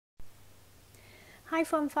Hi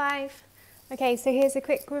Form 5. Okay, so here's a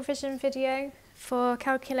quick revision video for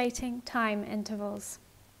calculating time intervals.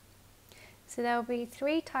 So there will be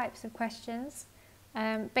 3 types of questions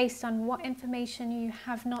based on what information you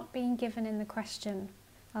have not been given in the question.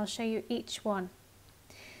 I'll show you each one.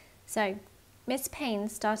 So, Miss Payne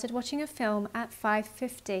started watching a film at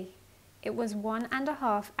 5:50. It was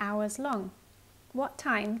 1.5 hours long. What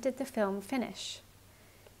time did the film finish?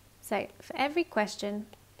 So, for every question,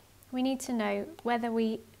 we need to know whether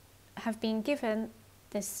we have been given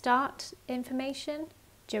the start information,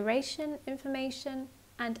 duration information,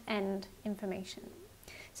 and end information.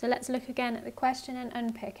 So let's look again at the question and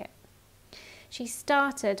unpick it. She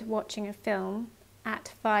started watching a film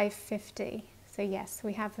at 5:50. So yes,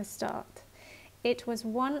 we have the start. It was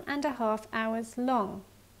 1.5 hours long.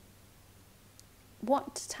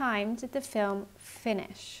 What time did the film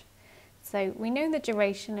finish? So we know the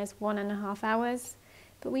duration is 1.5 hours,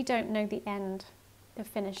 but we don't know the end, the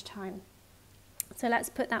finish time. So let's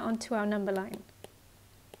put that onto our number line.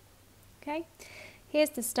 Okay,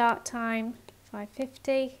 here's the start time,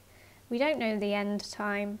 5:50. We don't know the end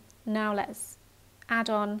time. Now let's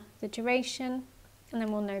add on the duration and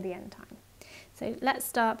then we'll know the end time. So let's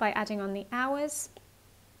start by adding on the hours,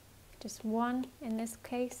 just 1 in this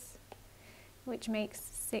case, which makes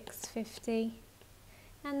 6:50.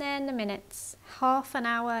 And then the minutes, half an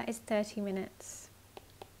hour is 30 minutes.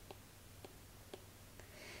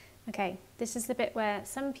 Okay, this is the bit where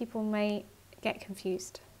some people may get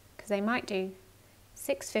confused because they might do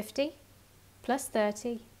 6:50 plus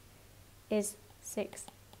 30 is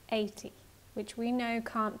 6:80, which we know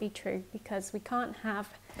can't be true because we can't have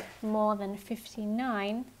more than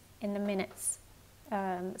 59 in the minutes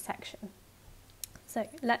section. So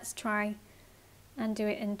let's try and do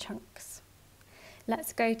it in chunks.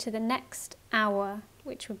 Let's go to the next hour,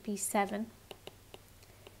 which would be 7.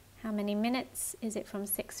 How many minutes is it from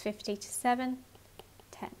 6:50 to 7?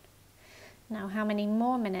 10. Now how many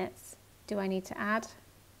more minutes do I need to add?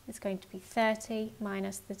 It's going to be 30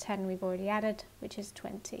 minus the 10 we've already added, which is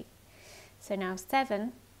 20. So now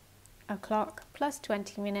 7 o'clock plus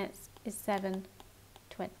 20 minutes is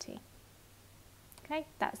 7:20. Okay,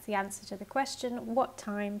 that's the answer to the question, what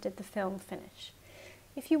time did the film finish?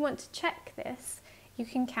 If you want to check this, you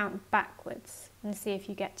can count backwards and see if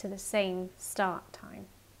you get to the same start time.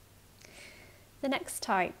 The next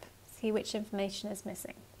type, see which information is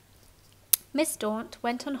missing. Miss Daunt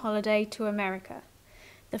went on holiday to America.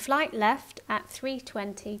 The flight left at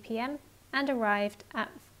 3:20 p.m. and arrived at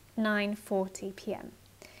 9:40 p.m.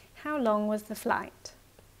 How long was the flight?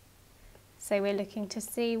 So we're looking to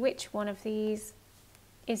see which one of these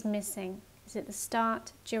is missing. Is it the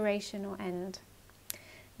start, duration, or end?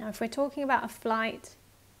 Now if we're talking about a flight,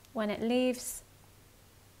 when it leaves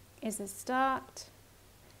is the start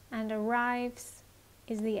and arrives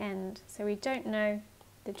is the end. So we don't know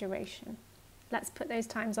the duration. Let's put those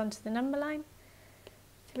times onto the number line.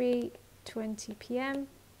 3:20 p.m,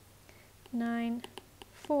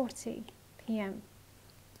 9:40 p.m.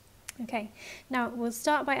 Okay, now we'll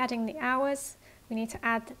start by adding the hours. We need to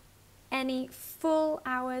add any full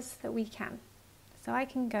hours that we can. So I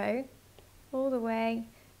can go all the way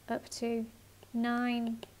up to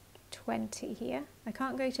 9:20 here. I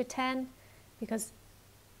can't go to 10 because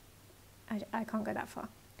I can't go that far.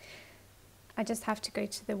 I just have to go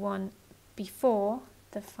to the one before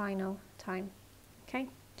the final time. Okay,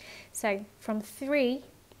 so from 3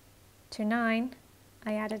 to 9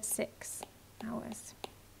 I added 6 hours.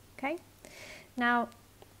 Okay, now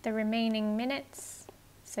the remaining minutes,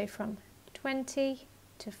 so from 20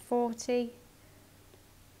 to 40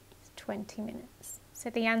 is 20 minutes. So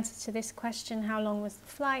the answer to this question, how long was the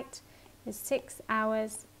flight, is 6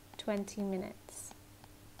 hours 20 minutes.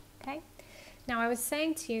 Okay, now I was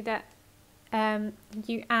saying to you that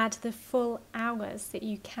you add the full hours that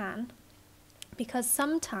you can, because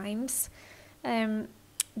sometimes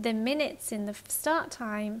the minutes in the start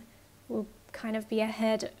time will kind of be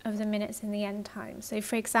ahead of the minutes in the end time. So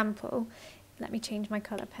for example, let me change my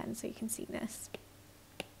colour pen so you can see this.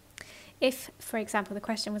 If, for example, the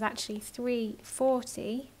question was actually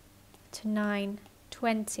 3:40 to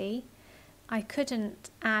 9:20, I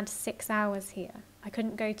couldn't add 6 hours here. I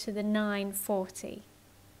couldn't go to the 9:40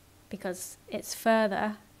 because it's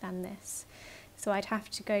further than this. So I'd have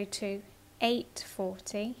to go to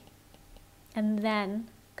 8:40 and then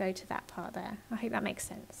go to that part there. I hope that makes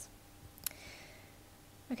sense.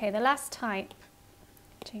 Okay, the last type,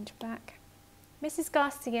 change back. Mrs.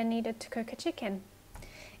 Garcia needed to cook a chicken.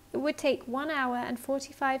 It would take 1 hour and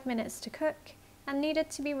 45 minutes to cook and needed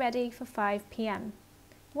to be ready for 5 p.m.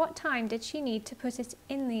 What time did she need to put it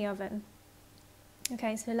in the oven?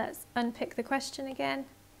 Okay, so let's unpick the question again.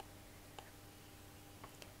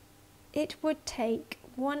 It would take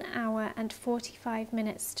 1 hour and 45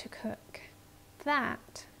 minutes to cook.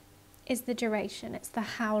 That is the duration, it's the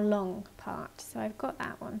how long part. So I've got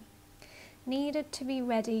that one. Needed to be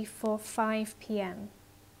ready for 5 p.m.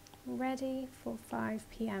 Ready for 5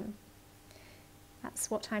 p.m. That's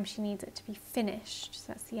what time she needs it to be finished, so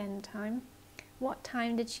that's the end time. What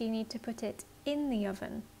time did she need to put it in the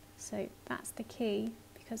oven? So that's the key,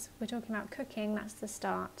 because we're talking about cooking, that's the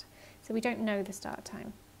start. So we don't know the start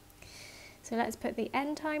time. So let's put the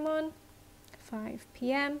end time on, 5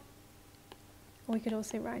 p.m. Or we could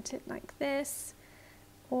also write it like this,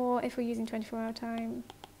 or if we're using 24-hour time,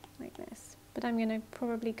 like this. But I'm going to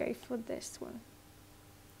probably go for this one.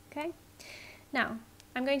 Okay? Now,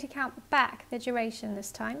 I'm going to count back the duration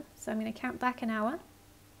this time. So I'm going to count back an hour,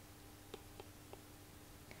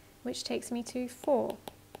 which takes me to 4.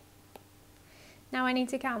 Now I need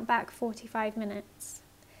to count back 45 minutes.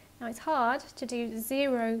 Now it's hard to do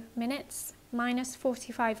 0 minutes minus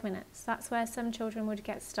 45 minutes. That's where some children would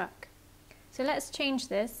get stuck. So let's change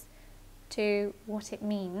this to what it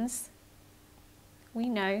means. We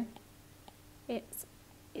know it's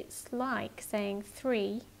like saying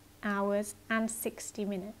 3 hours and 60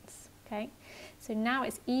 minutes. Okay, so now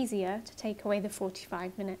it's easier to take away the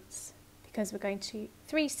 45 minutes because we're going to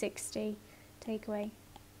 360, take away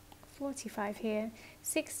 45 here,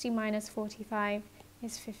 60 minus 45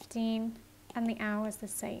 is 15, and the hour is the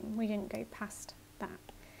same. We didn't go past that.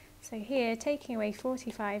 So here, taking away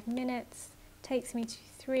 45 minutes takes me to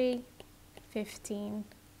 3:15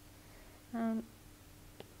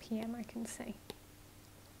 p.m. I can say.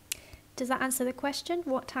 Does that answer the question?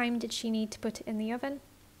 What time did she need to put it in the oven?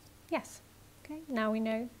 Yes. Okay, now we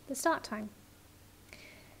know the start time.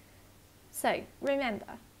 So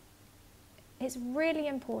remember, it's really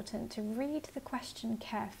important to read the question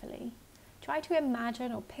carefully. Try to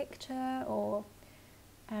imagine or picture or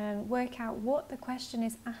work out what the question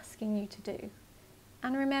is asking you to do.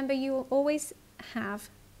 And remember, you will always have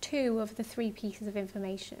 2 of the 3 pieces of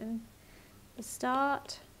information. The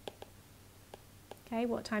start, okay,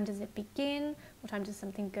 what time does it begin? What time does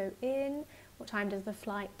something go in? What time does the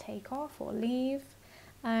flight take off or leave?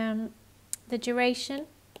 The duration,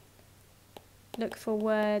 look for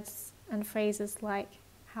words and phrases like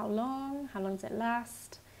how long does it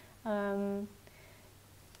last,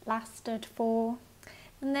 lasted for,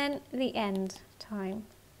 and then the end time,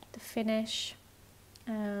 the finish,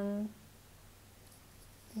 the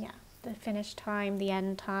finish time, the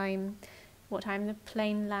end time, what time the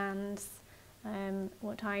plane lands,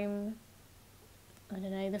 what time, I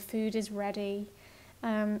don't know, the food is ready,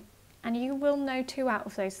 and you will know 2 out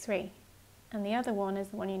of those 3, and the other one is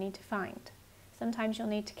the one you need to find. Sometimes you'll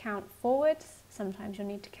need to count forwards, sometimes you'll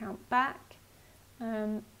need to count back,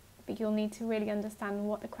 but you'll need to really understand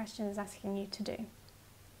what the question is asking you to do.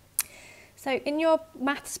 So in your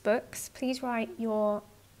maths books, please write your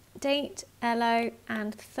date, ELO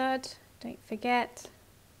and thud, don't forget.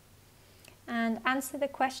 And answer the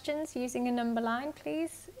questions using a number line,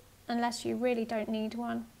 please, unless you really don't need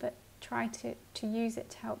one, but try to use it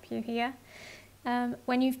to help you here.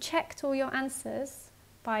 When you've checked all your answers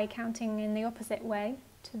by counting in the opposite way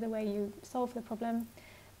to the way you solve the problem,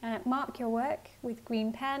 mark your work with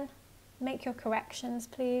green pen, make your corrections,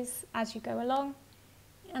 please, as you go along.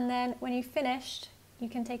 And then when you've finished, you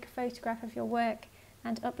can take a photograph of your work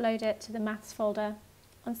and upload it to the maths folder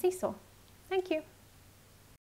on Seesaw. Thank you.